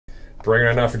Breaking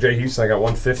right now for Jay Houston. I got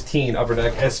 115 Upper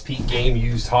Deck SP Game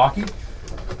Used Hockey.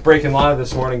 Breaking live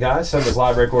this morning, guys. Send those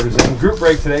live break orders in. Group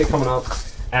break today coming up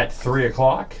at 3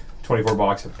 o'clock. 24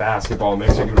 box of basketball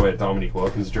mixer. Give it away at Dominique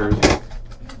Wilkins jersey.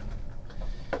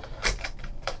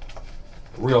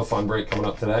 Real fun break coming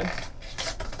up today.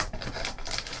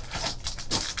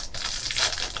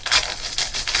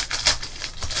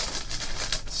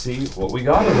 Let's see what we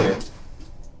got in here.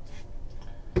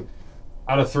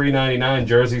 Out of 399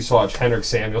 jersey swatch, Henrik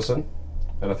Samuelsson.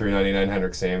 Out of 399,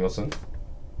 Henrik Samuelsson.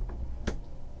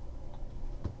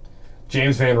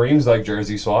 James Van Riemsdyk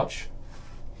jersey swatch.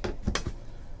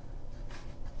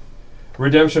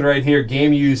 Redemption right here,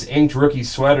 game used inked rookie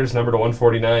sweaters, number to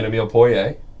 149, Emile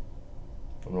Poirier.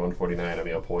 Number 149,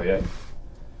 Emile Poirier.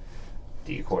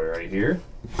 Decoy right here.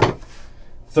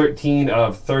 13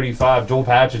 of 35, dual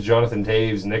patches, Jonathan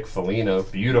Taves, Nick Foligno.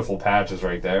 Beautiful patches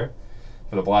right there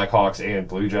for the Blackhawks and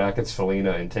Blue Jackets,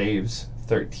 Foligno and Taves.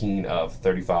 13 of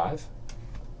 35.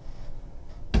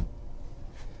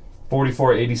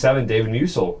 44-87, David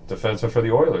Musil, defenseman for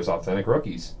the Oilers, authentic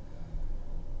rookies.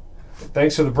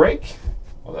 Thanks for the break.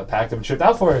 Well, that packed up and shipped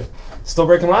out for you. Still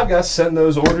breaking live, guys. Send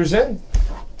those orders in.